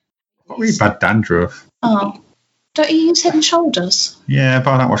Really bad dandruff. Oh. Don't you use Head and Shoulders? Yeah,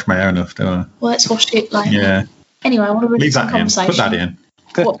 but I don't wash my hair enough, do I? Well, let's wash it later. Yeah. Anyway, I want to read Leave some that in. conversation. Put that in.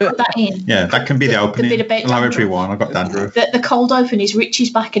 What, put that in? Yeah, that can be the opening. bit about Allow dandruff. everyone. I've got dandruff. The cold open is Richie's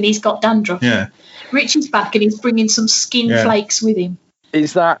back and he's got dandruff. Yeah. Richie's back and he's bringing some skin flakes with him.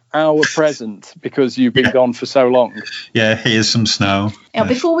 Is that our present because you've been gone for so long? Yeah, here's some snow. Now,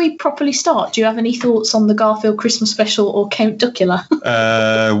 before we properly start, do you have any thoughts on the Garfield Christmas special or Count Duckula?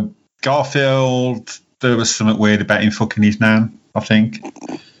 Garfield, there was something weird about him fucking his nan, I think.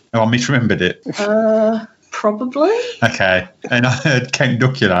 Oh, I misremembered it. Probably. Okay. And I heard Count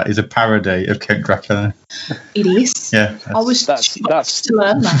Duckula is a parody of Count Dracula. It is. Yeah. I was shocked to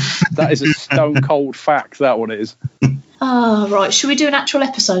learn that. That is a stone cold fact, that one is. Oh, right. Should we do an actual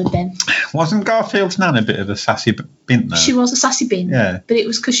episode then? Wasn't Garfield's nan a bit of a sassy bint, though? She was a sassy bin. Yeah. But it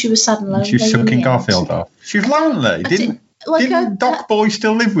was because she was sad and lonely. She was sucking Garfield off. She was lonely. Didn't Doc Boy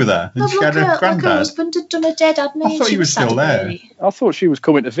still live with her? And she had a granddad. Her husband had done her dead, hadn't he? I thought he was still there. Really. I thought she was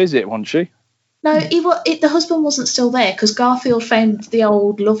coming to visit, wasn't she? No, the husband wasn't still there because Garfield found the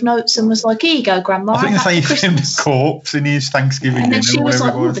old love notes and was like, here you go, Grandma. I think he found a corpse in his Thanksgiving and then dinner. she was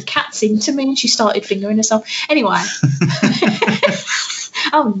like, oh, the cat's into me, and she started fingering herself. Anyway.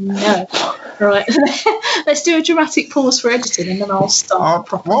 Oh, no. Right. Let's do a dramatic pause for editing and then I'll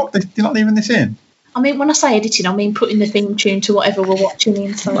start. What? You're not leaving this in? I mean, when I say editing, I mean putting the theme tune to whatever we're watching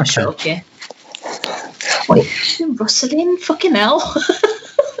inside. Okay. Shut up, yeah. Wait, rustling? Fucking hell.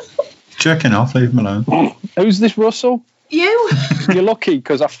 Jerking off, leave him alone. Who's this Russell? You. You're lucky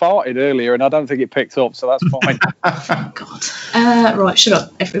because I farted earlier and I don't think it picked up, so that's fine. Oh, God. Right, shut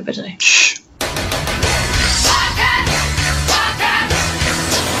up, everybody. Shh.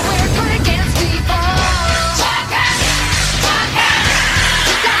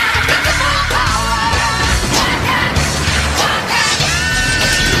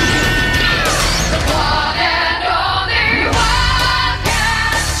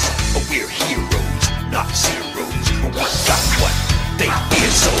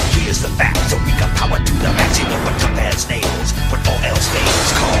 The fact, so we got power to the max, you know, but tough as nails. When all else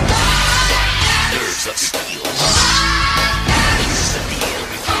fails, call nerves of steel. This is the deal.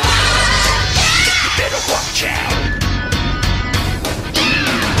 You better watch out.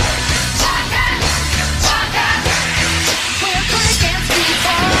 We're good against people.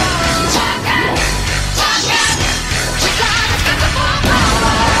 We got a physical power.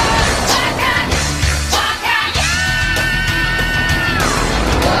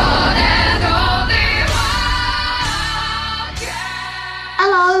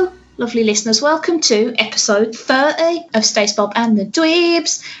 Hello, lovely listeners. Welcome to episode 30 of Stace Bob and the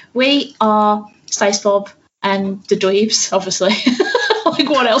Dweebs. We are Stace Bob and the Dweebs, obviously. Like,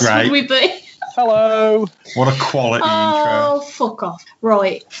 what else would we be? Hello. What a quality intro. Oh, fuck off.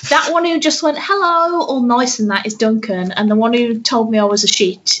 Right. That one who just went, hello, all nice and that is Duncan. And the one who told me I was a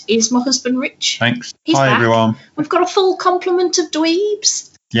shit is my husband, Rich. Thanks. He's Hi, back. everyone. We've got a full complement of Dweebs.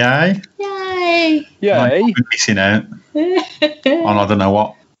 Yay. Yay. Yay. I'm missing out on I don't know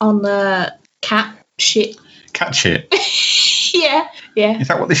what. On the cat shit. Cat shit. Yeah. Is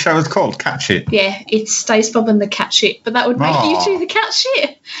that what this show is called? Cat shit? Yeah, it's Stace Bob and the cat shit, but that would make you two the cat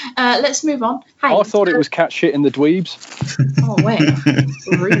shit. Let's move on. Hey, I thought it was cat shit in the Dweebs. Oh, well.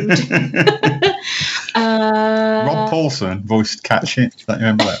 Rude. Rob Paulson voiced cat shit. Do you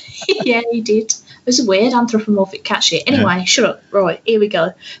remember that? Yeah, he did. It was a weird anthropomorphic cat shit. Anyway, Shut up. Right, here we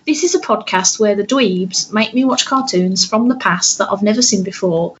go. This is a podcast where the dweebs make me watch cartoons from the past that I've never seen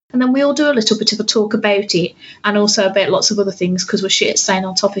before, and then we all do a little bit of a talk about it, and also about lots of other things, because we're shit at staying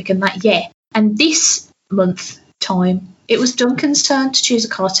on topic and that, yeah. And this month time, it was Duncan's turn to choose a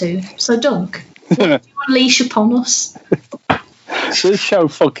cartoon. So, Dunk, what do you unleash upon us? This show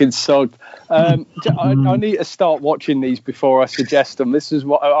fucking sucked. I need to start watching these before I suggest them. This is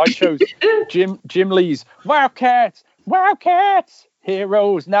what I chose. Jim Lee's Wildcats,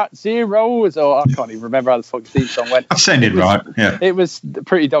 heroes, not zeros. Or I can't even remember how the fuck the theme song went. I sounded right. Yeah, it was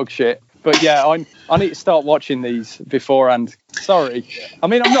pretty dog shit. But yeah, I need to start watching these beforehand. Sorry, I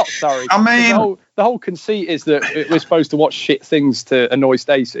mean I'm not sorry. I mean the whole conceit is that we're supposed to watch shit things to annoy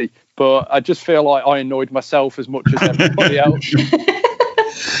Stacey, but I just feel like I annoyed myself as much as everybody else.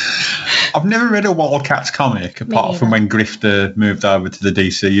 I've never read a Wildcats comic apart from when Grifter moved over to the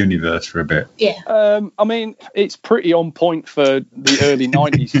DC universe for a bit. Yeah. I mean, it's pretty on point for the early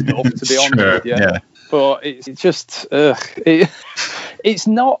 90s stuff, to be honest with you. Yeah. But it's just, it's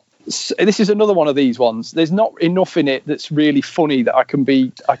not. This is another one of these ones. There's not enough in it that's really funny that I can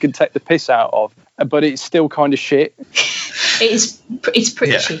take the piss out of, but it's still kind of shit. It's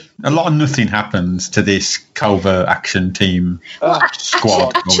pretty cheap. A lot of nothing happens to this covert action team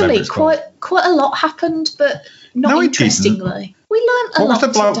squad. Actually, quite a lot happened, but not interestingly. We learned a lot. What was the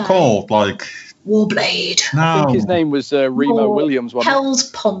bloke today. called? Like Warblade. No. I think his name was Remo Williams, wasn't Hell's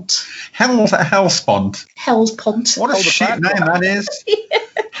Pont. Hellspont. Hell's Pont. What a shit name that is.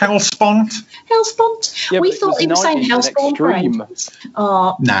 Hellspont. Hellspont. Yeah, We but it thought was he was saying 90s and Hellspawn extreme. Parade.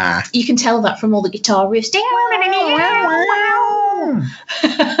 Oh, Nah. you can tell that from all the guitar riffs.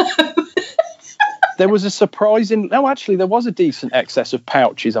 There was a surprising... No, actually, there was a decent excess of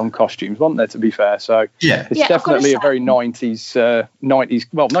pouches on costumes, wasn't there, to be fair? So Yeah. it's Yeah, I've definitely a gotta very 90s...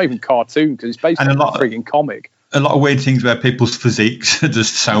 Well, not even cartoon, because it's based And on a lot a frigging comic. A lot of weird things where people's physiques are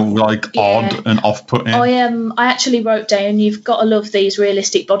just so like odd and off-putting. I actually wrote down, you've got to love these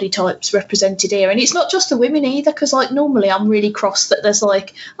realistic body types represented here, and it's not just the women either, because like normally I'm really cross that there's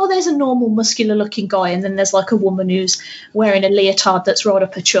like, oh, there's a normal muscular looking guy, and then there's like a woman who's wearing a leotard that's right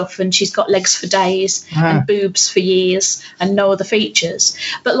up her chuff, and she's got legs for days and boobs for years and no other features.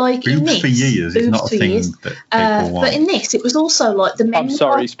 But like in Boobs this, for years is not a thing that people want. but in this, it was also like the men. I'm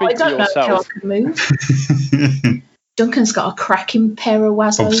sorry, speak I for don't know how yourself. I can move. Duncan's got a cracking pair of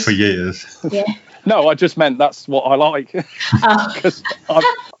Boobs wazzos. for years. Yeah. No, I just meant that's what I like. Because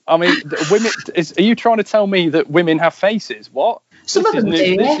I mean, women. Are you trying to tell me that women have faces? What? Some of them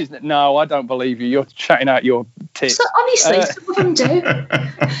do. No, I don't believe you. You're chatting out your tits. So, honestly, some of them do.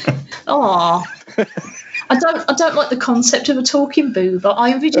 Oh, I don't like the concept of a talking boob.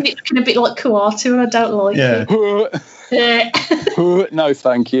 I envision it looking a bit like Kuatu, and I don't like it. Yeah. No,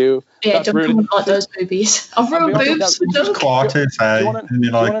 thank you. Yeah, That's Duncan really- wouldn't like those boobies. I've ruined boobs for Duncan. Quarter, say. Do you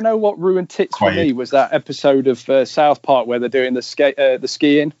want to know what ruined tits for me? Was that episode of South Park where they're doing the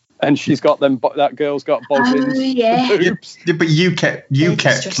skiing, and she's got them. That girl's got bobbins. Oh, yeah. boobs. Yeah, but you kept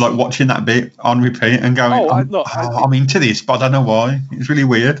like watching that bit on repeat and going, I'm into this, but I don't know why. It's really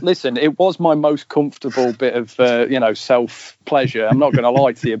weird. Listen, it was my most comfortable bit of self pleasure. I'm not going to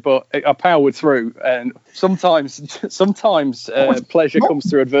lie to you, but I powered through, and sometimes pleasure comes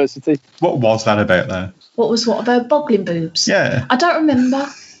through adversity. What was that about there? What about boggling boobs? Yeah. I don't remember.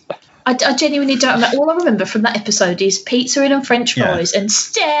 I genuinely don't remember. All I remember from that episode is pizza in and French fries and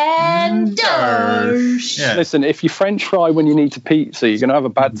standosh. Yeah. Listen, if you French fry when you need to pizza, you're going to have a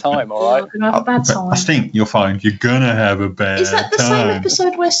bad time, all right? You're going to have a bad time. I think you'll find you're going to have a bad time. Is that the same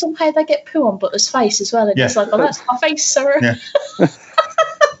episode where somehow they get poo on Butter's face as well? And it's like, oh, that's my face, sir. Yeah.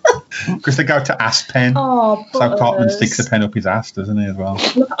 Because they go to ass pen. Oh, so Cartman sticks a pen up his ass, doesn't he, as well?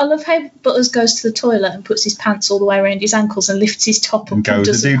 I love how Butters goes to the toilet and puts his pants all the way around his ankles and lifts his top up and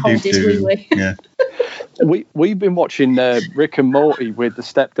doesn't hold his wee-wee. Yeah. We've been watching Rick and Morty with the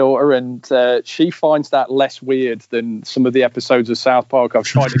stepdaughter, and she finds that less weird than some of the episodes of South Park I've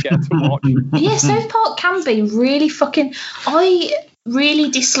tried to get her to watch. Yeah, South Park can be really fucking... I really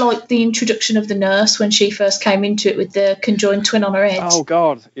disliked the introduction of the nurse when she first came into it with the conjoined twin on her head. Oh,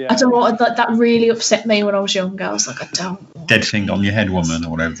 God. Yeah. I don't know, that really upset me when I was younger. I was like, I don't... Dead thing on your head, woman, or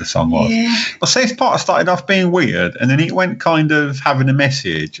whatever the song was. Yeah. Well, South Park started off being weird, and then it went kind of having a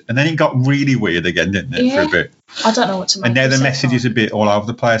message, and then it got really weird again, didn't it, for a bit? I don't know what to make. And now the message is a bit all over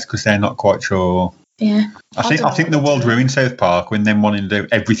the place because they're not quite sure. Yeah. I think the world ruined South Park when them wanting to do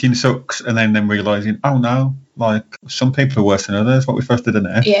everything sucks, and then them realising, oh no, like some people are worse than others. What we're supposed to do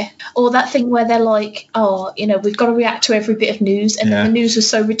now? Yeah. Or that thing where they're like, oh, we've got to react to every bit of news, and then the news was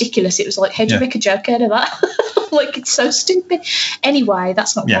so ridiculous. It was like, how do you make a joke out of that? Like, it's so stupid. Anyway,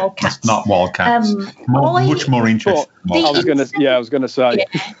 that's not Wildcats. That's not Wildcats. Much more interesting. I was going to say. Yeah,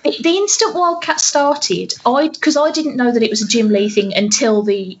 the instant Wildcat started, because I didn't know that it was a Jim Lee thing until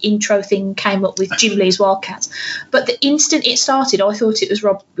the intro thing came up with Jim Lee's Wildcats. But the instant it started, I thought it was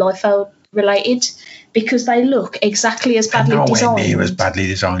Rob Liefeld related because they look exactly as badly designed. Near as badly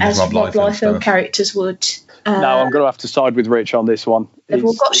designed as Rob Liefeld characters would. No, I'm going to have to side with Rich on this one. They've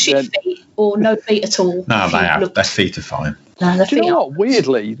all got shit feet or no feet at all. No, they have. Their feet are fine. No, their Do you feet know are what?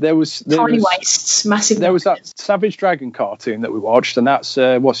 Weirdly, there was tiny waists, massive. There was that Savage Dragon cartoon that we watched, and that's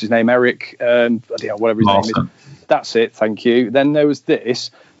what's his name, Eric, whatever his name is. That's it. Thank you. Then there was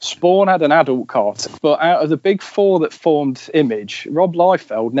this. Spawn had an adult cartoon, but out of the big four that formed Image, Rob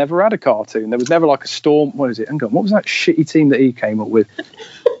Liefeld never had a cartoon. There was never like a Storm. What is it? Hang on. What was that shitty team that he came up with?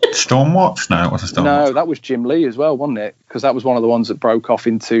 Stormwatch? No, it wasn't Stormwatch. No, that was Jim Lee as well, wasn't it? Because that was one of the ones that broke off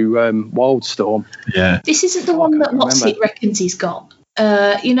into Wildstorm. Yeah. This isn't the one that What's It reckons he's got.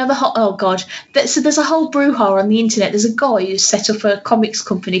 Oh god, so there's a whole brouhaha on the internet. There's a guy who's set up a comics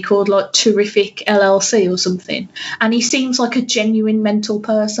company called like Terrific LLC or something, and he seems like a genuine mental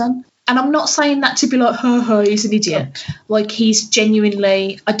person. And I'm not saying that to be like, he's an idiot. Like, he's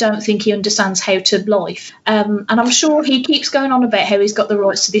genuinely, I don't think he understands how to life. And I'm sure he keeps going on about how he's got the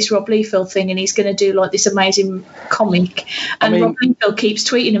rights to this Rob Liefeld thing and he's going to do, like, this amazing comic. And Rob Liefeld keeps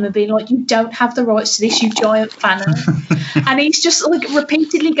tweeting him and being like, you don't have the rights to this, you giant fanner. And he's just, like,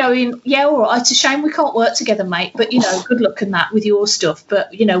 repeatedly going, yeah, all right, it's a shame we can't work together, mate, but, you know, good luck in that with your stuff.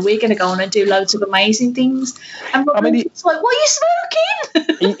 But, you know, we're going to go on and do loads of amazing things. And Rob Liefeld's like, what are you smoking?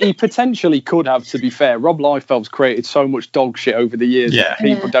 he potentially could have, to be fair. Rob Liefeld's created so much dog shit over the years that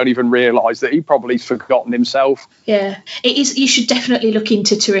people don't even realise that he probably's forgotten himself. Yeah, it is. You should definitely look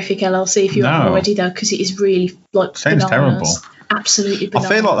into Terrific LLC if you haven't already, though, because it is really, like, sounds terrible. Absolutely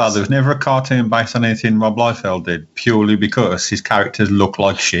bananas. I feel like that there was never a cartoon based on anything Rob Liefeld did, purely because his characters look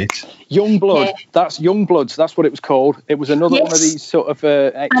like shit. Youngblood, that's Youngbloods, that's what it was called. It was another one of these sort of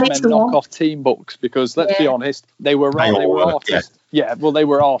X-Men knockoff team books, because let's be honest, they were artists. Yeah, well, they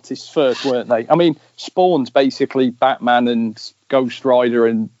were artists first, weren't they? I mean, Spawn's basically Batman and Ghost Rider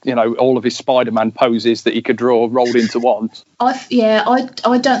and, you know, all of his Spider-Man poses that he could draw rolled into one. I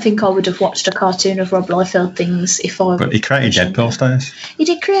don't think I would have watched a cartoon of Rob Liefeld things if I... But he created Deadpool, Stace. He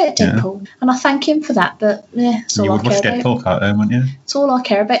did create Deadpool, and I thank him for that, but yeah, that's all I care about. You would watch Deadpool cartoon, wouldn't you? That's all I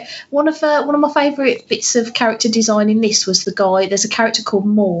care about. One of my favourite bits of character design in this was the guy, there's a character called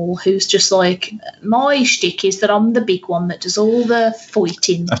Maul, who's just like, my shtick is that I'm the big one that does all the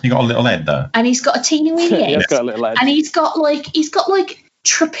fighting. Hasn't he got a little head, though? And he's got a teeny weeny head. He's got a little head. And he's got like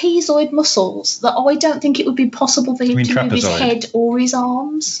trapezoid muscles that I don't think it would be possible for him to move his head or his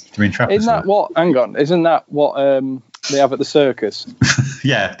arms. Do you mean trapezoid? Isn't that what? Hang on, isn't that what they have at the circus?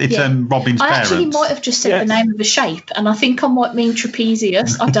 Yeah, it's Robin's I parents. actually might have just said the name of a shape, and I think I might mean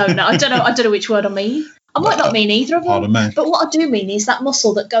trapezius. I don't know which word I mean. I might not mean either of them. But what I do mean is that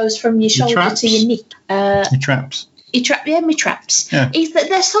muscle that goes from your shoulder to your knee. Your traps. My traps. Yeah.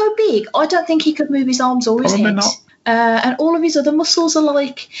 They're so big, I don't think he could move his arms or his head. Not. And all of his other muscles are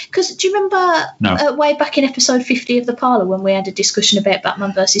like... Because do you remember way back in episode 50 of The Parlour when we had a discussion about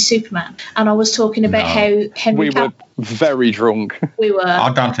Batman versus Superman? And I was talking about how Henry... We were very drunk. We were.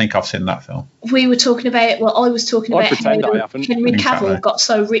 I don't think I've seen that film. We were talking about... Well, I was talking about how Henry Cavill got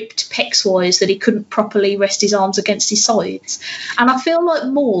so ripped pecs-wise that he couldn't properly rest his arms against his sides. And I feel like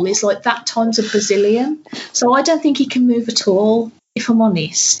Maul is like that times a bazillion. So I don't think he can move at all, if I'm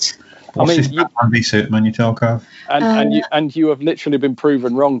honest. What's this Batman v Superman you talk of? And you have literally been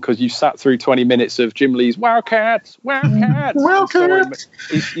proven wrong, because you sat through 20 minutes of Jim Lee's Wildcats. You saw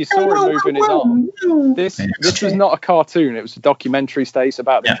him moving his arm. This was not a cartoon. It was a documentary, Stace,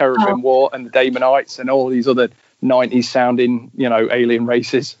 about the Caribbean War and the Daemonites and all these other 90s sounding, you know, alien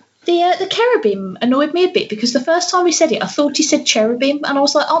races. The cherubim annoyed me a bit, because the first time he said it, I thought he said cherubim, and I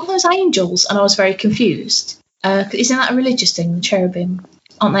was like, aren't those angels? And I was very confused. Isn't that a religious thing, the cherubim?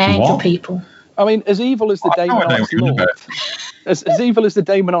 Aren't they angel people? I mean, as evil as the Daemonites looked, as evil as the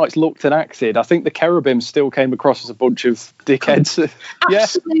Daemonites looked and acted, I think the cherubim still came across as a bunch of dickheads.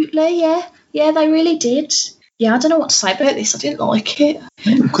 Absolutely, yeah, they really did. Yeah, I don't know what to say about this. I didn't like it.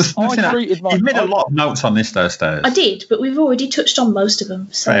 Because you've made a lot of notes on this Thursday. I did, but we've already touched on most of them.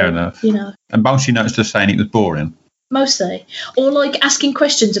 So, fair enough. You know, and Bouncy notes just saying it was boring. Mostly. Or like asking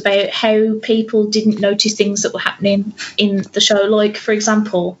questions about how people didn't notice things that were happening in the show. Like, for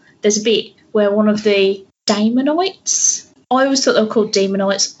example, there's a bit where one of the Daemonites, I always thought they were called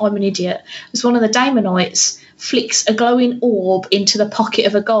Demonites, I'm an idiot. It was one of the Daemonites flicks a glowing orb into the pocket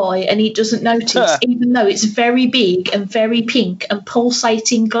of a guy and he doesn't notice, even though it's very big and very pink and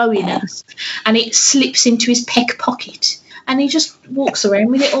pulsating glowiness, and it slips into his pec pocket. And he just walks around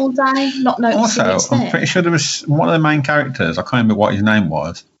with it all day, not noticing it's there. I'm pretty sure there was one of the main characters, I can't remember what his name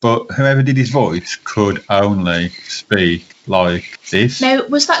was, but whoever did his voice could only speak like this. Now,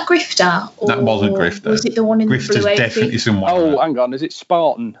 was that Grifter? Or that wasn't Grifter. Was it the one in Grifter's the blue outfit? Definitely someone. Oh, hang on, is it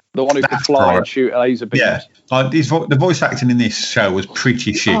Spartan? The one who could fly and shoot laser beams? Yeah, like the voice acting in this show was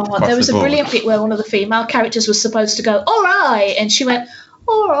pretty shit. There was a brilliant bit where one of the female characters was supposed to go, all right, and she went,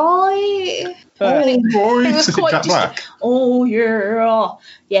 all right. Oh, boy. It was quite just, oh, yeah.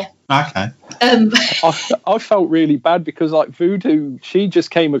 Yeah. Okay. I felt really bad because, like, Voodoo, she just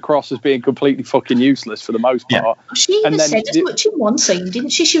came across as being completely fucking useless for the most part. Yeah. She even said as much in one scene,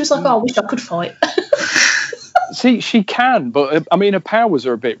 didn't she? She was like, oh, I wish I could fight. See, she can, but I mean, her powers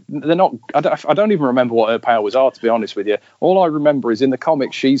are a bit. They're not. I don't even remember what her powers are, to be honest with you. All I remember is in the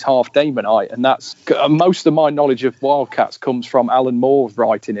comics, she's half Daemonite, and that's most of my knowledge of Wildcats comes from Alan Moore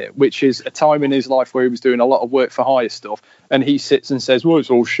writing it, which is a time in his life where he was doing a lot of work for hire stuff, and he sits and says, "Well, it's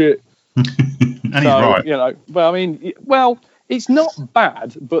all shit." And he's right. You know, but I mean, It's not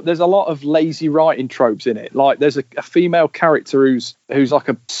bad, but there's a lot of lazy writing tropes in it. Like there's a female character who's like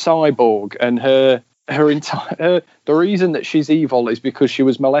a cyborg, and her entire the reason that she's evil is because she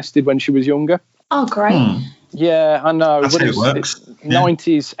was molested when she was younger. Oh, great. Yeah, I know. That's But how it works. it's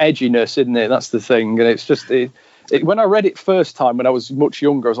 90s edginess, isn't it? That's the thing. And it's just when I read it first time when I was much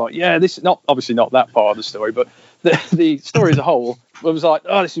younger, I was like, yeah, this is obviously not that part of the story, but the story as a whole, I was like,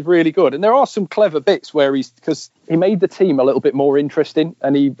 oh, this is really good. And there are some clever bits where because he made the team a little bit more interesting,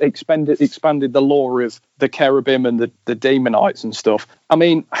 and he expanded the lore of the cherubim and the demonites and stuff. I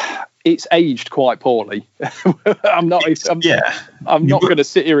mean, it's aged quite poorly. I'm not going to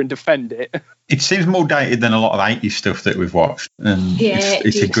sit here and defend it. It seems more dated than a lot of 80s stuff that we've watched, and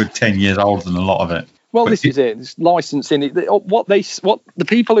it's a good 10 years older than a lot of it. Well, this is it. It's licensing it. What the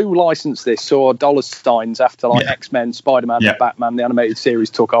people who licensed this saw dollar signs after X-Men, Spider-Man, and Batman, the animated series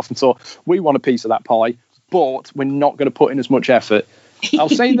took off, and so we want a piece of that pie, but we're not going to put in as much effort. I'll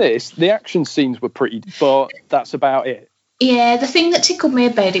say this: the action scenes were pretty, but that's about it. Yeah, the thing that tickled me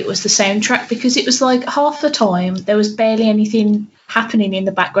about it was the soundtrack, because it was like half the time there was barely anything happening in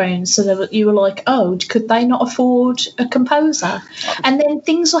the background, so you were like, oh, could they not afford a composer? And then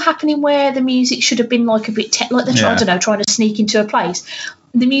things were happening where the music should have been like a bit like they're trying to sneak into a place.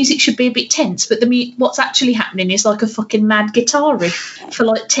 The music should be a bit tense, but what's actually happening is like a fucking mad guitar riff for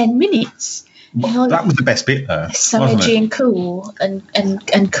like 10 minutes. Well, that was the best bit though. So edgy and cool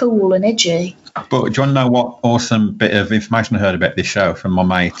and cool and edgy. But do you want to know what awesome bit of information I heard about this show from my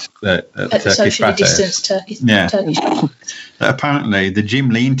mate at the Turkish socially Batters? distanced Turkish. That apparently the Jim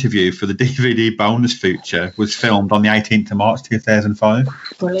Lee interview for the DVD bonus feature was filmed on the 18th of March 2005.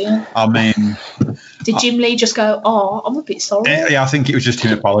 Brilliant. I mean, did Jim Lee just go, oh, I'm a bit sorry? Yeah, I think it was just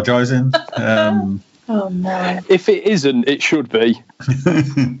him apologising. Oh no! If it isn't, it should be.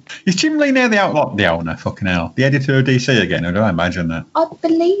 Is Jim Lee now the owner? Fucking hell, the editor of DC again? Or do I imagine that? I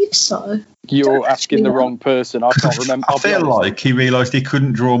believe so. You're asking the wrong person. I can't remember. I feel like he realised he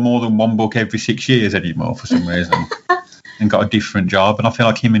couldn't draw more than one book every 6 years anymore for some reason, and got a different job. And I feel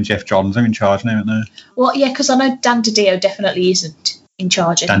like him and Jeff Johns are in charge now, aren't they? Well, yeah, because I know Dan DiDio definitely isn't in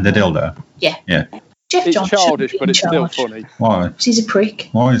charge anymore. Dan DiDildo. Yeah. Jeff It's Johns childish, but it's still charge. funny. Why? 'Cause he's a prick.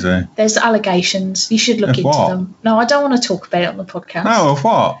 Why is he? There's allegations. You should look Of into what? them. No, I don't want to talk about it on the podcast. No, of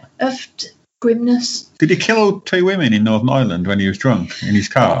what? Of grimness. Did he kill 2 women in Northern Ireland when he was drunk in his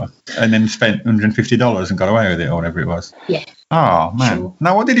car, and then spent $150 and got away with it, or whatever it was? Yeah. Oh man. Sure.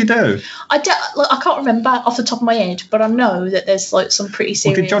 Now what did he do? I can't remember off the top of my head, but I know that there's like some pretty What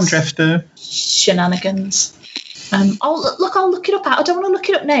serious did John Jeff do? shenanigans. I'll look it up. I don't want to look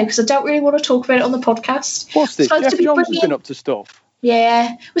it up now because I don't really want to talk about it on the podcast. What's this? Supposed Jeff to be Johns has bringing- been up to stuff.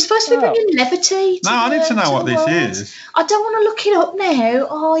 Yeah, we're supposed to be Oh. bringing levity. No, I need to know what this world. is. I don't want to look it up now.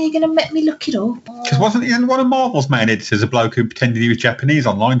 Oh, you're going to make me look it up. Because wasn't he one of Marvel's main editors a bloke who pretended he was Japanese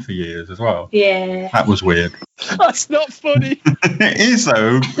online for years as well? Yeah. That was weird. That's not funny. It is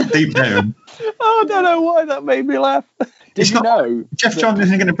though, deep down. I don't know why that made me laugh. Did It's you not- know? Jeff Johns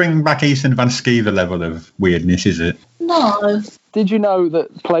isn't going to bring back Ethan Van Sciver level of weirdness, is it? No. Did you know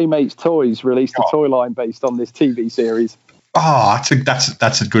that Playmates Toys released a toy line based on this TV series? Oh, that's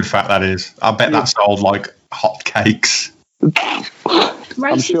a good fact, that is. I bet that sold like hotcakes.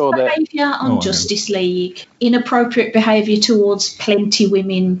 Racist sure that- behaviour on Oh, yeah. Justice League. Inappropriate behaviour towards plenty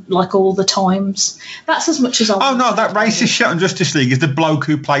women, like all the times. That's as much as I Oh no, that racist shit on Justice League is the bloke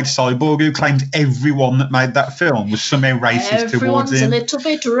who played Cyborg, who claims everyone that made that film was somehow racist Everyone's towards a him. little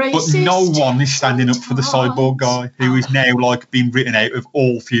bit racist. But no one is standing up for the Cyborg guy, who is now like being written out of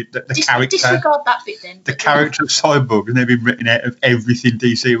all the character. Disregard that bit then. The character of Cyborg has now been written out of everything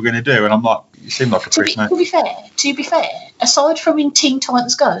DC were going to do, and I'm like, you seem like a prick, mate. To be fair, aside from in Teen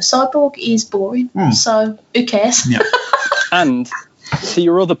Titans Go, Cyborg is boring. So who cares? Yeah. And to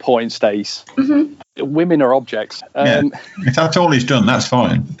your other point, Stace, women are objects. Yeah. If that's all he's done, that's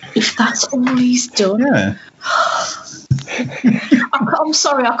fine. If that's all he's done. Yeah. I'm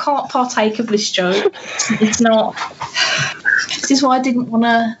sorry, I can't partake of this joke. It's not. This is why I didn't want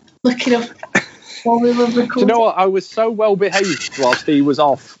to look it up while we were recording. Do you know what? I was so well behaved whilst he was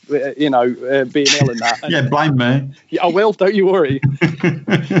off, being ill and that. And Yeah, blame me. I will, don't you worry.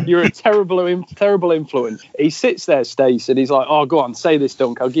 You're a terrible influence. He sits there, Stace, and he's like, oh, go on, say this,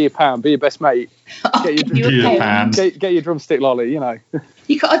 Dunk. I'll give you a pound. Be your best mate. I'll Get give you Give you a a pound. pound. Get your drumstick lolly, you know.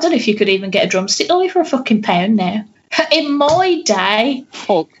 I don't know if you could even get a drumstick lolly for a fucking pound now. In my day,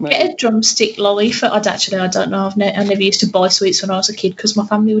 Fuck me. get a drumstick lolly for. I don't know. I never used to buy sweets when I was a kid because my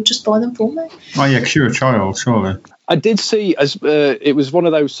family would just buy them for me. Oh yeah, 'cause you're a child, surely. I did see as it was one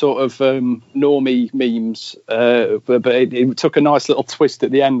of those sort of normie memes, but it took a nice little twist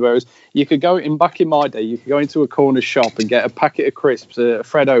at the end. Whereas you could go back in my day, you could go into a corner shop and get a packet of crisps, a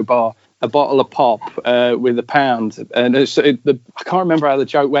Freddo bar, a bottle of pop with £1, and I can't remember how the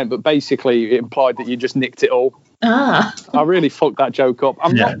joke went, but basically it implied that you just nicked it all. Ah, I really fucked that joke up.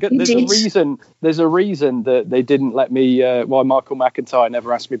 I'm Yeah. not good. There's a reason that they didn't let me. Why Michael McIntyre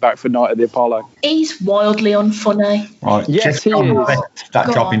never asked me back for Night of the Apollo. he's wildly unfunny. Right. Yes, Jeff he Johns is. left that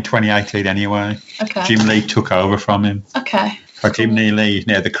Go job on. in 2018 anyway. Okay. Jim Lee took over from him. Okay. So Jim Lee is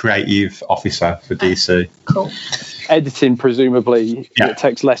now the creative officer for DC. Cool. Editing, presumably, Yeah. it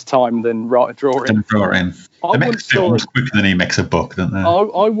takes less time than drawing. Didn't draw him. I They make once saw films quicker than he makes a book, don't they?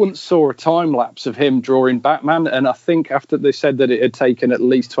 I once saw a time lapse of him drawing Batman, and I think after they said that it had taken at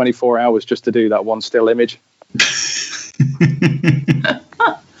least 24 hours just to do that one still image.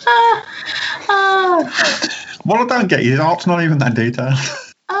 What I don't get is art's not even that detailed.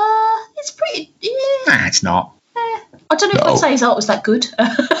 It's pretty. Yeah. Nah, it's not. I don't know if No. I'd say his art was that good,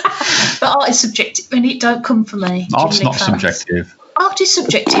 but art is subjective, and it don't come from me. Art's Jim Lee not fans. subjective. Art is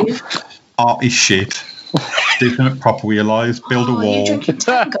subjective. Art is shit. Do something proper with your lives. Build a Oh, you're wall. drinking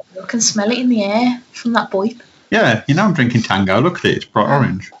Tango. I can smell it in the air from that boy. Yeah, you know I'm drinking Tango. Look at it. It's bright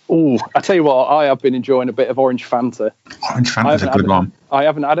orange. Oh, I tell you what, I have been enjoying a bit of Orange Fanta. Orange I Fanta's a haven't good had- one. I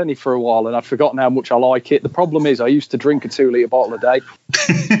haven't had any for a while, and I've forgotten how much I like it. The problem is, I used to drink a 2-litre bottle a day.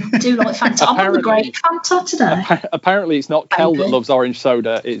 I do like Fanta. I'm on the Apparently- great Fanta today. Apparently, it's not Kel that Baby. loves orange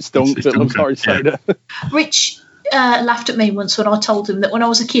soda; it's Dunk It's that loves Duncan, orange yeah. soda. Rich laughed at me once when I told him that when I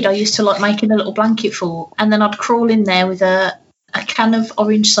was a kid, I used to like making a little blanket fort, and then I'd crawl in there with a can of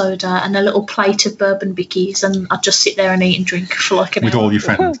orange soda and a little plate of bourbon bickies, and I'd just sit there and eat and drink for like an With hour. all your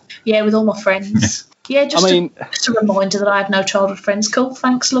friends. Yeah, with all my friends. Yeah, just, I mean- just a reminder that I had no childhood friends. Cool,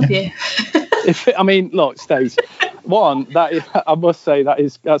 thanks, love you. Look, Stace. One, I must say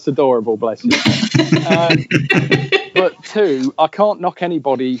that's adorable, bless you. But two, I can't knock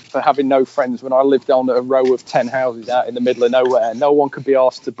anybody for having no friends. When I lived on a row of 10 houses out in the middle of nowhere, no one could be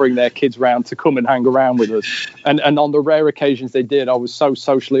asked to bring their kids round to come and hang around with us. And on the rare occasions they did, I was so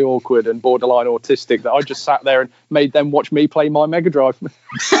socially awkward and borderline autistic that I just sat there and made them watch me play my Mega Drive.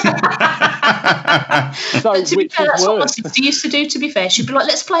 So, But to be which fair, is that's what my worse? sister used to do, to be fair. She'd be like,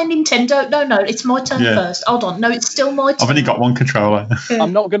 let's play Nintendo. No, it's my turn Yeah. first. Hold on. No, it's still my turn. I've only got one controller.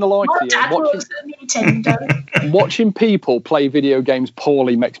 I'm not going to lie My to you. dad works at Nintendo. Watching people play video games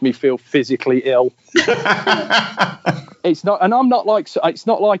poorly makes me feel physically ill. It's not, and I'm not like, it's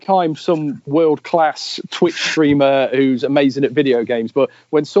not like I'm some world class Twitch streamer who's amazing at video games. But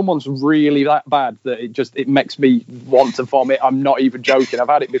when someone's really that bad that it makes me want to vomit, I'm not even joking. I've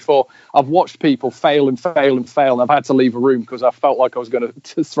had it before. I've watched people fail and fail and fail, and I've had to leave a room because I felt like I was going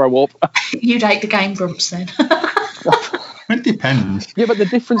to throw up. You'd hate the game grumps then. It depends. Yeah, but the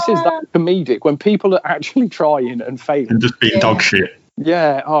difference is that comedic when people are actually trying and failing. And just being Yeah. dog shit.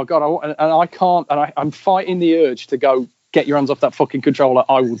 Yeah. Oh God. I can't. And I'm fighting the urge to go get your hands off that fucking controller.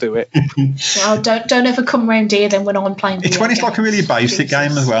 I will do it. Well, don't ever come round here then when I'm playing video It's when it's like a really games. basic Jesus.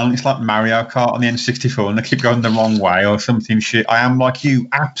 game as well, and it's like Mario Kart on the N64, and they keep going the wrong way or something shit. I am like, you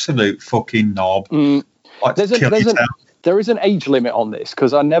absolute fucking knob. Like, There's kill yourself. There is an age limit on this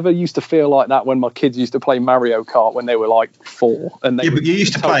because I never used to feel like that when my kids used to play Mario Kart when they were like 4. And they Yeah, were but you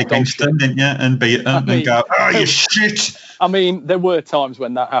used to total play dog against shit. them, didn't you? And beat them mean- and go, oh, you shit. I mean, there were times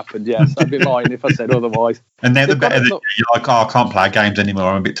when that happened. Yes, I'd be lying if I said otherwise. And now they're They've got better to than look- you. You're like, oh, I can't play games anymore.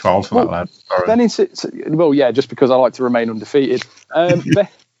 I'm a bit too old for that, lad. Sorry. Well, yeah, just because I like to remain undefeated.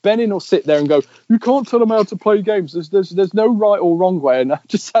 Benin will sit there and go, you can't tell them how to play games. There's no right or wrong way. And I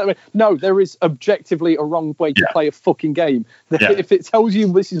just say, no, there is objectively a wrong way to Yeah. play a fucking game. Yeah. If it tells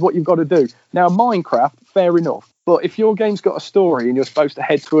you this is what you've got to do. Now, Minecraft, fair enough. But if your game's got a story and you're supposed to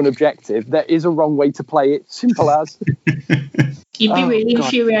head to an objective, there is a wrong way to play it. Simple as. You'd be Oh, really God.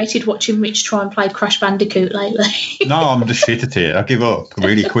 infuriated watching Rich try and play Crash Bandicoot lately. No, I'm just shit at it. I give up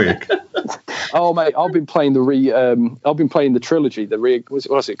really quick. Oh mate, I've been playing the trilogy.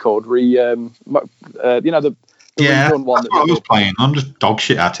 What's it called? The Yeah, rerun one. that's what I was playing. I'm just dog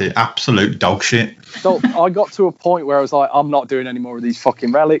shit at it. Absolute dog shit. So I got to a point where I was like, I'm not doing any more of these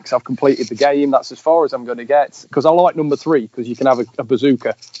fucking relics. I've completed the game. That's as far as I'm going to get. Because I like number 3 because you can have a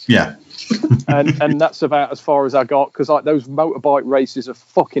bazooka, Yeah. and that's about as far as I got. Because like those motorbike races are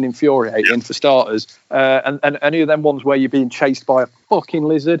fucking infuriating for starters. And any of them ones where you're being chased by a fucking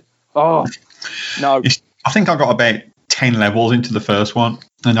lizard. Oh no. I think I got about 10 levels into the first one,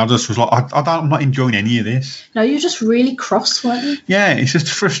 and I just was like, I'm not enjoying any of this. No, you're just really cross, weren't you? Yeah, it's just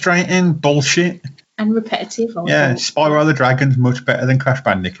frustrating bullshit. And repetitive. Yeah, Spyro the Dragon's much better than Crash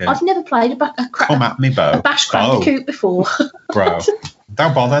Bandicoot. I've never played Come at me, Bo. Bash Bandicoot before. Bro,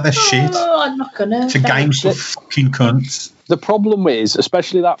 don't bother, they're shit. Oh, I'm not gonna. It's a game for fucking cunts. The problem is,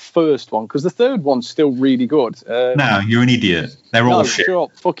 especially that first one, because the third one's still really good. No, you're an idiot. They're all shit. Sure,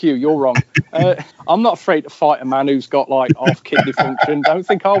 fuck you, you're wrong. I'm not afraid to fight a man who's got like off kidney function. Don't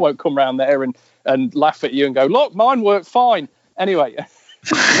think I won't come round there and laugh at you and go, look, mine worked fine. Anyway, is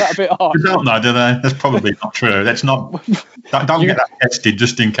that a bit hard? They don't know, do they? That's probably not true. That's not. Don't get that tested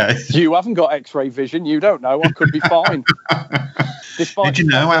just in case. You haven't got X-ray vision. You don't know. I could be fine. Did you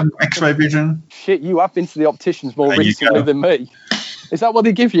know I have X-ray vision? Shit, you have been to the opticians more recently than me. Is that what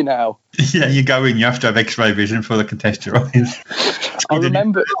they give you now? Yeah, you go in, you have to have X-ray vision for the contest your eyes. I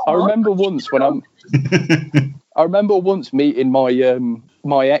remember once when I remember once meeting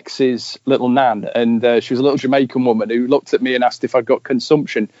my ex's little nan, and she was a little Jamaican woman who looked at me and asked if I'd got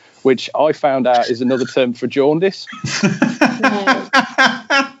consumption, which I found out is another term for jaundice.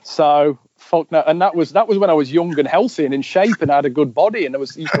 So fuck no, and that was when I was young and healthy and in shape and had a good body and I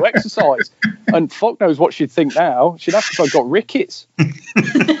was used to exercise. And fuck knows what she'd think now. She'd ask if I'd got rickets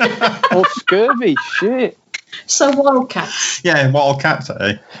or scurvy. Shit. So Wildcats. Yeah, Wildcats,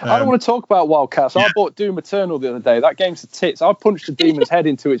 eh? I don't want to talk about Wildcats. I bought Doom Eternal the other day. That game's the tits. I punched a demon's head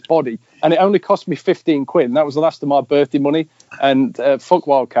into its body, and it only cost me 15 quid, and that was the last of my birthday money. And fuck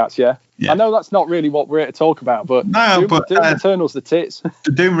Wildcats, yeah. I know that's not really what we're here to talk about, but Doom Eternal's the tits.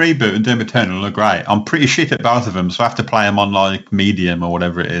 The Doom Reboot and Doom Eternal are great. I'm pretty shit at both of them, so I have to play them on, like, medium or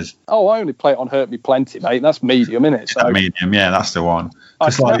whatever it is. Oh, I only play it on Hurt Me Plenty, mate. That's medium, isn't it? So, medium, yeah, that's the one. I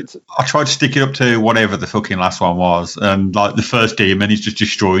tried to stick it up to whatever the fucking last one was, and like the first demon is just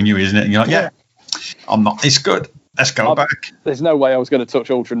destroying you, isn't it? And you're like, yeah, I'm not this good. Let's go back. There's no way I was going to touch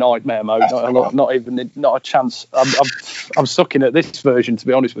Ultra Nightmare mode. Not a chance. I'm sucking at this version, to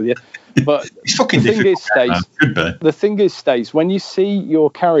be honest with you. But it's fucking the thing is, Stace, when you see your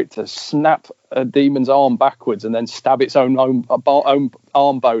character snap a demon's arm backwards and then stab its own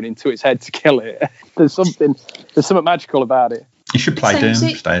arm bone into its head to kill it, there's something magical about it. You should play Doom,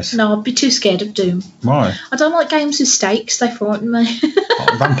 Stace. No, I'd be too scared of Doom. Why? I don't like games with stakes. They frighten me.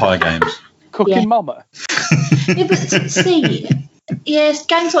 Vampire games. Cooking Mama. Yeah, but see, yes,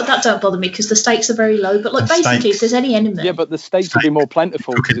 games like that don't bother me because the stakes are very low. But like basically, if there's any enemy, yeah, but the stakes will be more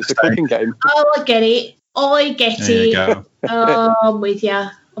plentiful because it's a cooking game. Oh, I get it. There you go. Oh, I'm with you.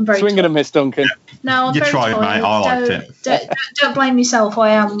 I'm very swinging a miss, Duncan. No, I'm you very tried, mate. I liked it. Don't blame yourself.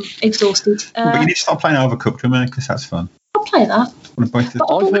 I am exhausted. But you need to stop playing Overcooked with me because that's fun. I'll play that.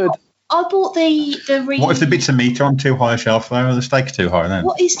 I bought the What if the bits of meat are on too high a shelf though? Are the steaks too high then?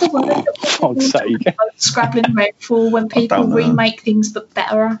 What is the word? God's sake. Scrabbling red for when people remake things but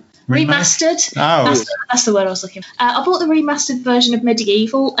better. Remastered. Oh, that's the word I was looking for. I bought the remastered version of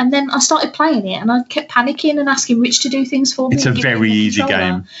Medieval, and then I started playing it, and I kept panicking and asking Rich to do things for me. It's a very easy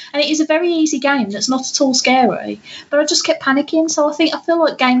game, and it is a very easy game that's not at all scary. But I just kept panicking, so I feel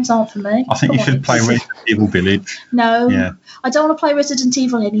like games aren't for me. I think you should play Resident Evil Village. No, I don't want to play Resident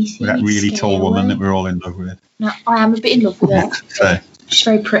Evil anything. With that really tall woman that we're all in love with. No, I am a bit in love with her. She's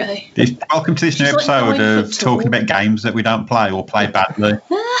very pretty. Welcome to this new episode of talking about games that we don't play or play badly.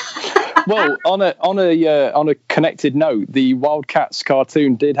 Well, on a connected note, the Wildcats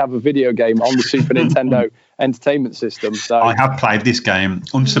cartoon did have a video game on the Super Nintendo Entertainment System. So I have played this game.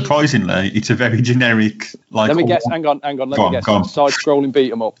 Unsurprisingly, it's a very generic. Like, let me guess. Hang on. Let me guess. Side-scrolling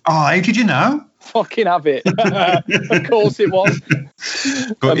beat 'em up. Oh, how did you know? Fucking have it. Of course it was.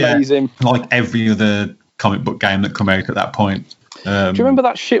 But amazing. Yeah, like every other comic book game that come out at that point. Do you remember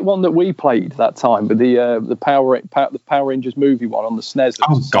that shit one that we played that time with the Power Rangers movie one on the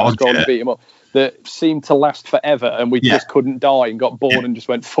SNES? Beat 'em up, that seemed to last forever, and we just couldn't die and got bored and just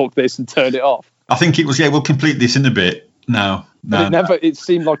went fuck this and turned it off. I think it was we'll complete this in a bit. No. It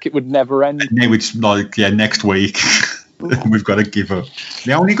seemed like it would never end. Now it's like next week. We've got to give up.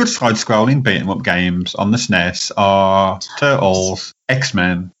 The only good side-scrolling beat-em-up games on the SNES are Turtles,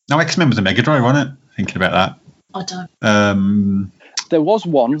 X-Men. No, X-Men was a Mega Drive, wasn't it? Thinking about that. I don't. There was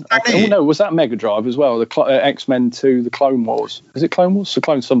one. Was that Mega Drive as well? The X-Men 2, the Clone Wars. Is it Clone Wars? So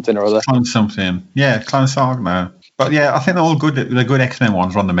Clone something or other. Clone something. Yeah, Clone Saga. But yeah, I think they're all good. The good X-Men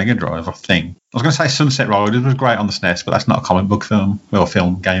ones are on the Mega Drive, I think. I was going to say Sunset Riders was great on the SNES, but that's not a comic book film or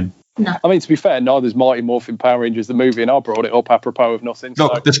film game. No. I mean, to be fair, neither's Mighty Morphin Power Rangers the movie, and I brought it up apropos of nothing.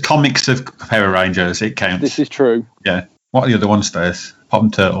 Look, there's comics of Power Rangers. It counts. This is true. Yeah. What are the other ones, Stace? Pop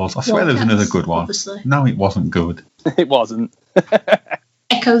and Turtles. I swear there was another good one. Obviously. No, it wasn't good. It wasn't.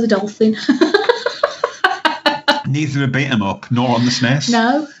 Echo the Dolphin. Neither a beat 'em up nor on the SNES.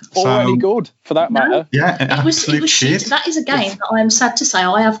 No, Or So- any good, for that matter. Yeah, it was absolute shit. That is a game that I am sad to say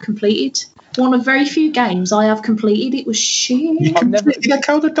I have completed. One of very few games I have completed. It was shit. You I've never- completely let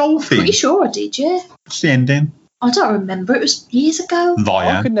go of the dolphin. Pretty sure I did, yeah. What's the ending? I don't remember. It was years ago. I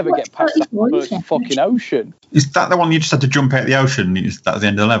Liar. could never get past that first fucking ocean. Is that the one you just had to jump out of the ocean? Is that the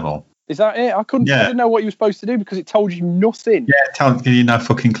end of the level? Is that it? I Yeah. didn't know what you were supposed to do because it told you nothing. Yeah, give you no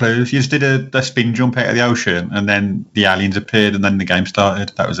fucking clues. You just did a spin jump out of the ocean, and then the aliens appeared, and then the game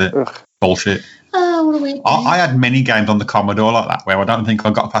started. That was it. Ugh. Bullshit. Oh, what a weird game. I had many games on the Commodore like that where I don't think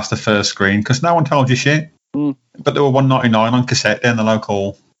I got past the first screen because no one told you shit. Mm. But they were $1.99 on cassette in the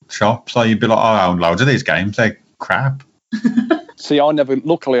local shop, so you'd be like, "Oh, I own loads of these games. They're crap." See,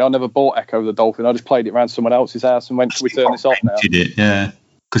 luckily, I never bought Echo the Dolphin. I just played it around someone else's house and went, "Can we turn this off now?" Did it? Yeah,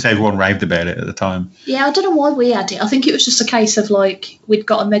 because everyone raved about it at the time. Yeah, I don't know why we had it. I think it was just a case of like we'd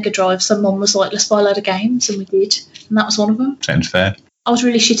got a Mega Drive. Some mum was like, "Let's buy a load of games," and we did, and that was one of them. Sounds fair. I was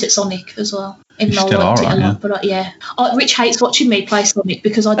really shit at Sonic as well, even You though I still liked are, it a aren't lot. But yeah, Rich hates watching me play Sonic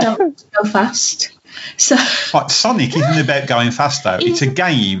because I don't go fast. So But Sonic isn't about going fast though. It's a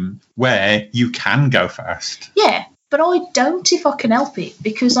game where you can go fast. yeah, but I don't if I can help it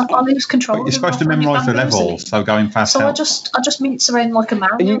because I lose control. But of you're supposed to it when memorise the I'm losing levels, it. so going fast So I helps. just mince around like a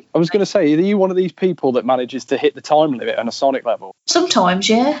man. I was going to say, are you one of these people that manages to hit the time limit on a Sonic level? Sometimes,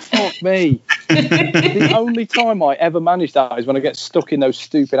 yeah. Fuck me. The only time I ever manage that is when I get stuck in those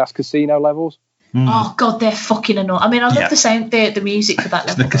stupid ass casino levels. Oh god, they're fucking annoying. I mean, I love Yeah. the music for that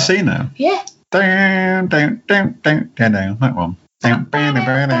level. The casino. Yeah. Down, that one. Down, down,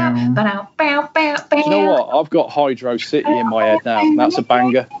 down, down. Do you know what? I've got Hydro City in my head now. That's a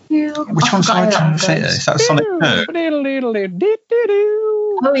banger. Which one's Hydro City? Is that Sonic 2?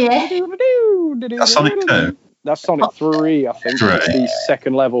 Oh yeah. That's Sonic 2. That's Sonic 3, I think. Three. It's the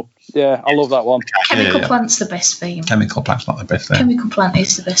second level. Yeah, I love that one. Chemical Yeah. Plant's the best theme. Chemical Plant's not the best thing. Chemical Plant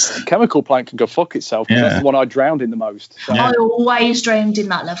is the best theme. Chemical Plant can go fuck itself. 'Cause Yeah. That's the one I drowned in the most. So. Yeah. I always drowned in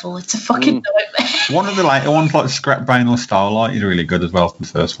that level. It's a fucking nightmare. One of the later ones, like Scrap Brain or Starlight, is really good as well. The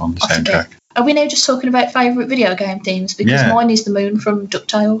first one, the I forget. soundtrack. Are we now just talking about favourite video game themes? Because Yeah. mine is the moon from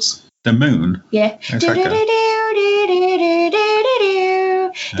DuckTales. The Moon. Yeah. How's that go?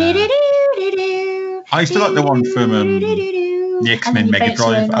 I used to like the one from the X-Men Mega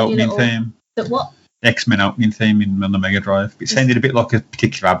Drive opening theme. The what? X-Men opening theme on the Mega Drive. It sounded a bit like a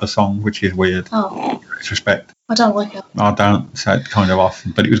particular ABBA song, which is weird. Oh, Disrespect. I don't like it. I don't, so it's kind of off,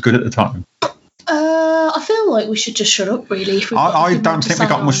 but it was good at the time. I feel like we should just shut up, really. If we've got I nothing more don't to think we say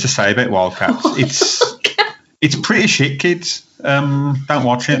got on- much to say about Wildcats. It's pretty shit, kids. Don't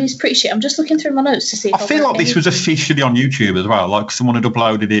watch It it. is pretty shit. I'm just looking through my notes to see if I feel like this was officially on YouTube as well. Like someone had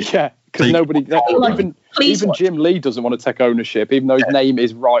uploaded it. Yeah, because Like- nobody, Please even watch. Jim Lee doesn't want to take ownership, even though his name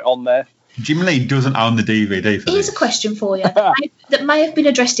is right on there. Jim Lee doesn't own the DVD for Here's this. a question for you that may have been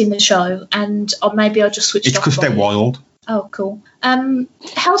addressed in the show, and or maybe I just switched It's off. because they're by it. wild. Oh, cool.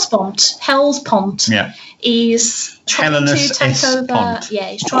 Hell's Pont Yeah. is trying Helenus to take S. over. Pont. Yeah,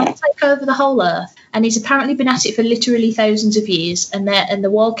 he's trying to take over the whole Earth, and he's apparently been at it for literally thousands of years. And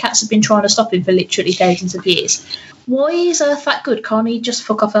the Wildcats have been trying to stop him for literally thousands of years. Why is Earth that good? Can't he just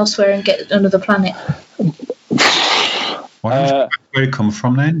fuck off elsewhere and get another planet? Where did it come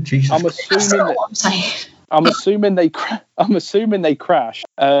from then? Jesus. I'm That's assuming not that, what I'm saying. I'm assuming they crashed,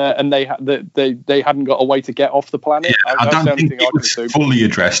 and they hadn't got a way to get off the planet. I That's the don't only think thing I it can was assume. fully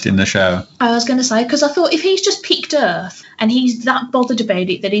addressed in the show. I was going to say, because I thought if he's just picked Earth and he's that bothered about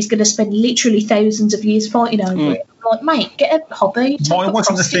it that he's going to spend literally thousands of years fighting over it, I'm like, mate, get a hobby. take Why up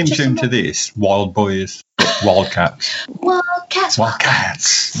wasn't the theme cross-stitch or tune to something. this Wild Boys, Wildcats? Wildcats.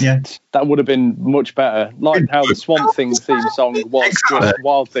 Wildcats. Yeah. That would have been much better. Like how the Swamp Thing theme song was just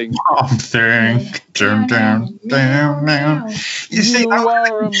Wild Thing. Something. Down, down, down, down. You see, You that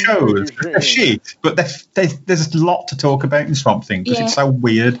are a shows murderer. are shit, but there's a lot to talk about in Swamp Thing because Yeah. it's so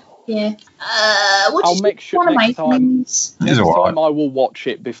weird. Yeah. What I'll did make you sure want to next make time- things? It's Next alright. time I will watch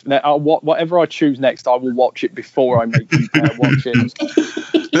it. Whatever I choose next, I will watch it before I make you watch it.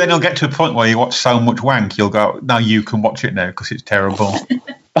 But then you'll get to a point where you watch so much wank, you'll go, no, you can watch it now because it's terrible.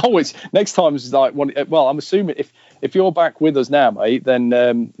 Oh, it's next time is like well, I'm assuming if you're back with us now, mate, then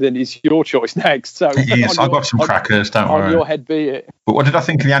it's your choice next. So Yes, on I've got some crackers, don't On worry. your head be it. But what did I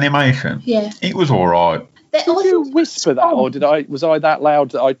think of the animation? Yeah. It was all right. Did Did you whisper that, or was I that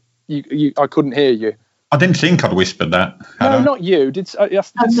loud that I couldn't hear you? I didn't think I'd whispered that. had No, I? not you. Did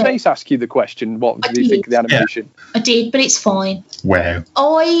Stace ask you the question? What I did you think of the did. animation? I did, but it's fine. Wow.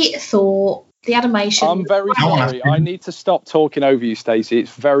 I thought The animation. I'm very sorry. I need to stop talking over you, Stacey.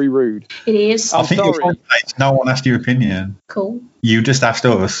 It's very rude. It is. I'm I think you're sorry. fine. No one asked your opinion. Cool. You just asked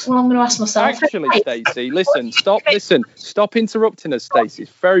us. Well, I'm going to ask myself. Actually, Hey, Stacey, listen. Stop interrupting us, Stacey.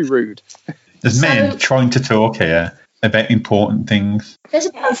 It's very rude. There's So- men trying to talk here about important things. There's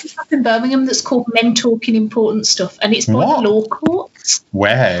a poker shop in Birmingham that's called Men Talking Important Stuff, and it's by What? the law courts.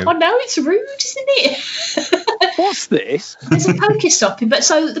 Wow. I know, it's rude, isn't it? What's this? There's a poker stop, but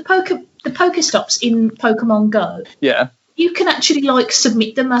so the poker stops in Pokemon Go, Yeah. you can actually like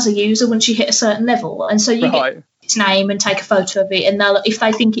submit them as a user once you hit a certain level, and so you Right. get its name and take a photo of it, and they'll, if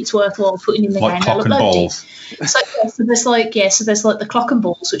they think it's worthwhile putting in the Like game, they'll cock and upload balls. it. So there's like the clock and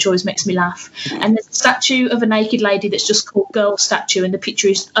balls, which always makes me laugh, and there's a statue of a naked lady that's just called Girl Statue, and the picture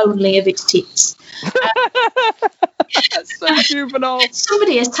is only of its tits. That's so juvenile.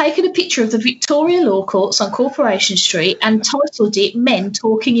 Somebody has taken a picture of the Victoria Law Courts on Corporation Street and titled it "Men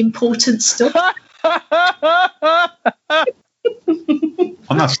Talking Important Stuff."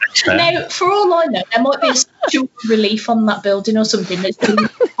 I'm not saying that. Now, for all I know, there might be a statue of relief on that building or something that's doing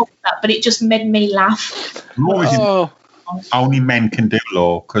that, but it just made me laugh. Law is Oh, only men can do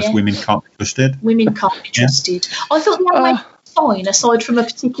law because Yeah. women can't be trusted. Women can't be trusted. I thought the animation was fine, aside from a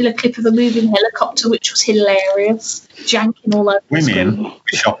particular clip of a moving helicopter, which was hilarious, janking all over the screen. Women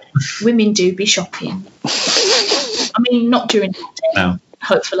be shopping. Women do be shopping. I mean, not during the day, No.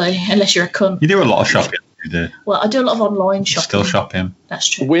 hopefully, unless you're a cunt. You do a lot of shopping. You do. Well, I do a lot of online shopping. Still shopping. That's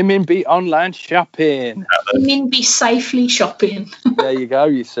true. women be online shopping. Women be safely shopping. There you go.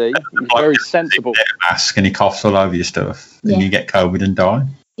 You see, he's very sensible. You get a mask and he coughs all over your stuff. Yeah. And you get COVID and die.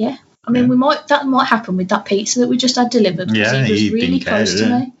 Yeah. I mean, that might happen with that pizza that we just had delivered. 'cause Yeah, it was he really didn't care, close to did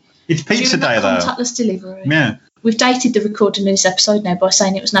he? me. It's pizza During day, that though. contactless delivery. Yeah. We've dated the recording of this episode now by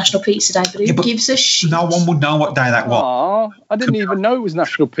saying it was National Pizza Day, but who Yeah, but gives a shit? No one would know what day that was. Aw, I didn't even know it was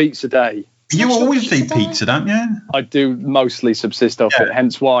National Pizza Day. You National always Pizza eat Day. pizza, don't you? I do mostly subsist off Yeah. it,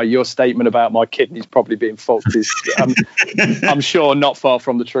 hence why your statement about my kidneys probably being fucked is, I'm sure, not far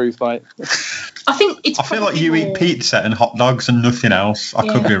from the truth, mate. I think it's. I feel like probably you more- eat pizza and hot dogs and nothing else. I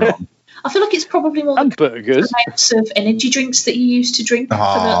could be Yeah. wrong. I feel like it's probably more And the burgers. amounts of energy drinks that you used to drink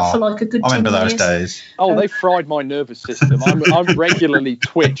for like a good I 10 remember those years. days. Oh, they fried my nervous system. I'm regularly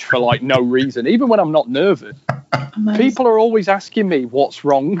twitch for like no reason, even when I'm not nervous. Amazing. People are always asking me what's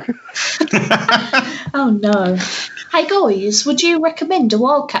wrong. Oh no. Hey guys, would you recommend a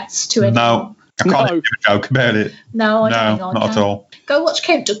Wildcats to anyone? No, I can't No. even joke about it. No, I don't No, think I not can. at all. Go watch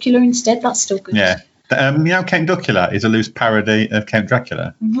Count Duckula instead. That's still good. Yeah. You know, Count Duckula is a loose parody of Count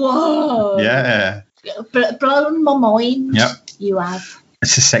Dracula. Whoa. Yeah. Blown my mind. Yep. You have.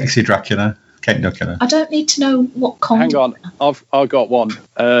 It's a sexy Dracula. Count Duckula. I don't need to know what kind. Hang on, I've got one.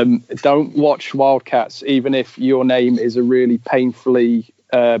 Don't watch Wildcats, even if your name is a really painfully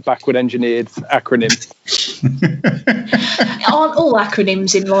backward engineered acronym. Aren't all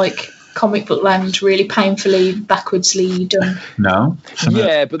acronyms in like comic book land really painfully backwardsly done? No.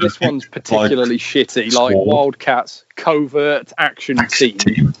 Yeah, but this one's particularly shitty. Like Sword. Wildcats Covert Action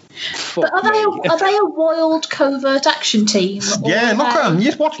Team. Fuck But are me. they a wild covert action team? Or Yeah, are look at they them. You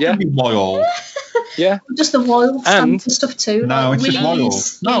just watch Yeah. them be wild. Yeah, Just the wild And- stand for stuff too. No, like it's just wild.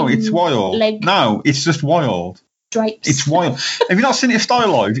 willies No, it's in wild. Leg No, it's just wild. drapes. It's wild. Have you not seen it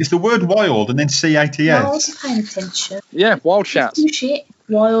stylized? It's the word wild and then No, I CATS. wasn't paying attention. yeah, Wild Shats. Do shit.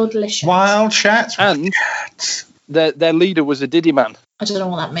 Wild Lisha. Wild chats. And their leader was a Diddy man. I don't know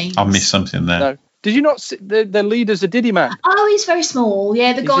what that means. I missed something there. No. Did you not see their leader's a Diddy man? Oh, he's very small.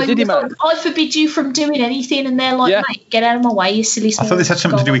 Yeah, the He's guy a Diddy who's like, man. I forbid you from doing anything, and they're like, Yeah. mate, get out of my way, you silly I small thought this had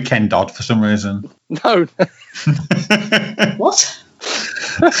something to do guy." with Ken Dodd for some reason. No. What?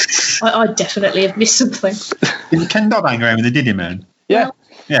 I definitely have missed something. Is Ken Dodd hanging around with the Diddy man? Yeah.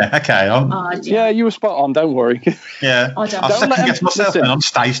 Yeah, okay. Yeah, you were spot on. Don't worry. Yeah. I don't- I'll Don't second let guess him- myself listen. and on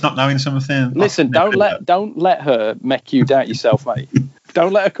stage not knowing something. Listen, I've never don't let her make you doubt yourself, mate.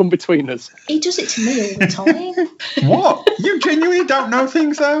 Don't let her come between us. He does it to me all the time. done that. What? You genuinely don't know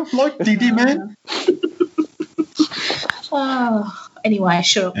things though? Like Diddy man? Oh, anyway,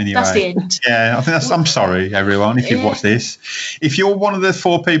 sure. Anyway. That's the end. Yeah, I think that's. I'm sorry, everyone, if you've Yeah. watched this. If you're one of the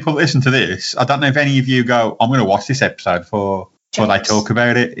 4 people that listen to this, I don't know if any of you go, I'm going to watch this episode for they Jokes. talk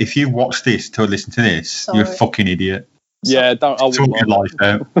about it. If you watch this to listen to this, you're a Sorry. fucking idiot. Yeah, don't. I Talk your wouldn't life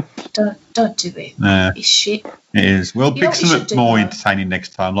out. Don't do it. Nah, It's shit. it is. We'll You know pick what you should something do, more though? entertaining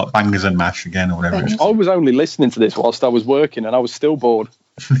next time, like Bangers and Mash again or whatever it is. I was only listening to this whilst I was working, and I was still bored.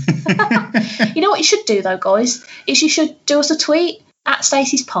 You know what you should do though, guys? Is you should do us a tweet at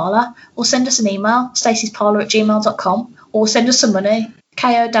Stacey's Parlour, or send us an email, stacey'sparlour@gmail.com, or send us some money.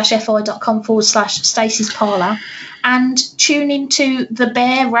 ko-fi.com/Stacey's Parlour, and tune into The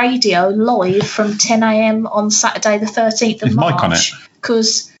Bear Radio live from 10 a.m. on Saturday the 13th of Is Mike on March.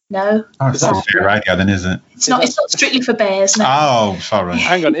 Because no, Oh, it's not sadly, radio then, is it? it's not strictly for bears. No. Oh, sorry.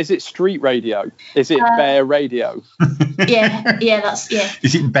 Hang on, is it street radio? Is it bear radio? Yeah, that's yeah.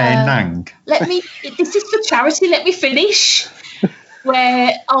 Is it Bear Nang? This is for charity. Let me finish.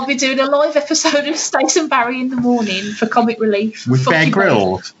 Where I'll be doing a live episode of Stace and Barry in the morning for comic relief. With Bear Fucking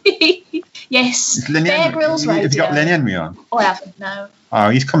Grylls? Yes, Is Lenny Bear Henry- Grylls Radio. Have you got Lenny Henry on? I haven't. No. Oh,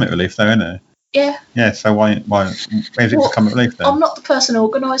 he's comic relief though, isn't he? Yeah, Yeah, so where's it Well, comic relief then? I'm not the person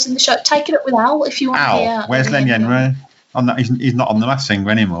organising the show. Take it up with Al if you want to hear. Al, where's Lenny Henry? He's not on the Masked Singer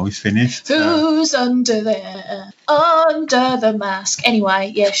anymore, he's finished. so- Who's under there? Under the mask.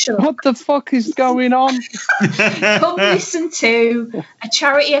 Anyway, yeah, shut up. What the fuck is going on? Come listen to a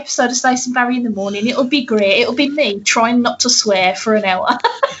charity episode of Stace and Barry in the morning. It'll be great. It'll be me trying not to swear for an hour.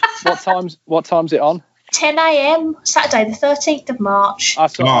 What time's it on? 10 a.m. Saturday the 13th of March. I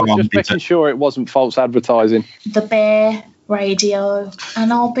was on, just Peter. making sure it wasn't false advertising. The Bear Radio,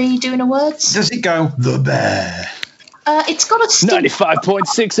 and I'll be doing a words. Does it go, The Bear? It's got a sting.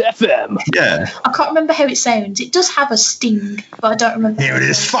 95.6 FM. Yeah. I can't remember how it sounds. It does have a sting, but I don't remember. Here it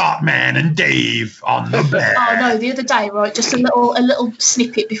is, Fart Man and Dave on The Bear. Oh no, the other day, right, just a little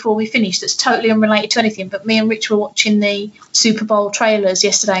snippet before we finished that's totally unrelated to anything, but me and Rich were watching the Super Bowl trailers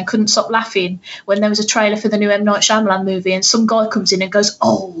yesterday and couldn't stop laughing when there was a trailer for the new M. Night Shyamalan movie and some guy comes in and goes,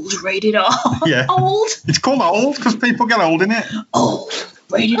 "Old, rated R." Yeah. Old, It's called Old because people get old in it. old,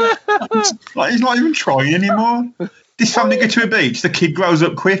 rated R. Like, he's not even trying anymore. This family go to a beach, the kid grows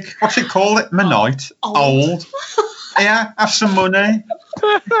up quick. What's it called? Midnight? Old. Yeah, have some money.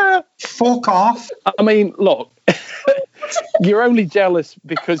 Fuck off. I mean, look, you're only jealous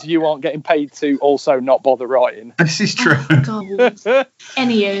because you aren't getting paid to also not bother writing. This is true. God.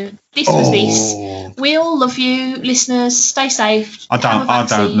 Anywho, this was this. We all love you, listeners. Stay safe. I Have a don't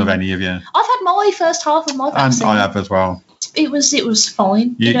vaccine. love any of you. I've had my first half of my And vaccine. I have as well. It was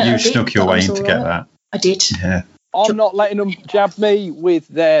fine. You know, I did, snuck your but I way was in to all get right. that. I did. Yeah. I'm not letting them jab me with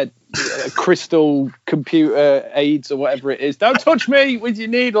their crystal computer aids or whatever it is. Don't touch me with your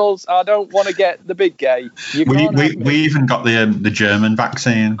needles. I don't want to get the big gay. You can't have me. We even got the German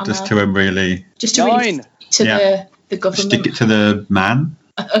vaccine I just know. to really Just to really Nine. stick to Yeah. the government. stick it to the man.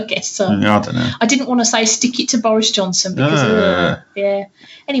 I guess so. I don't know. I didn't want to say stick it to Boris Johnson because yeah.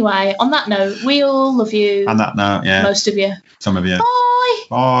 Anyway, on that note, we all love you. On that note, yeah, Most of you. some of you. Bye.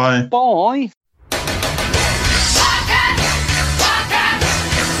 Bye. Bye.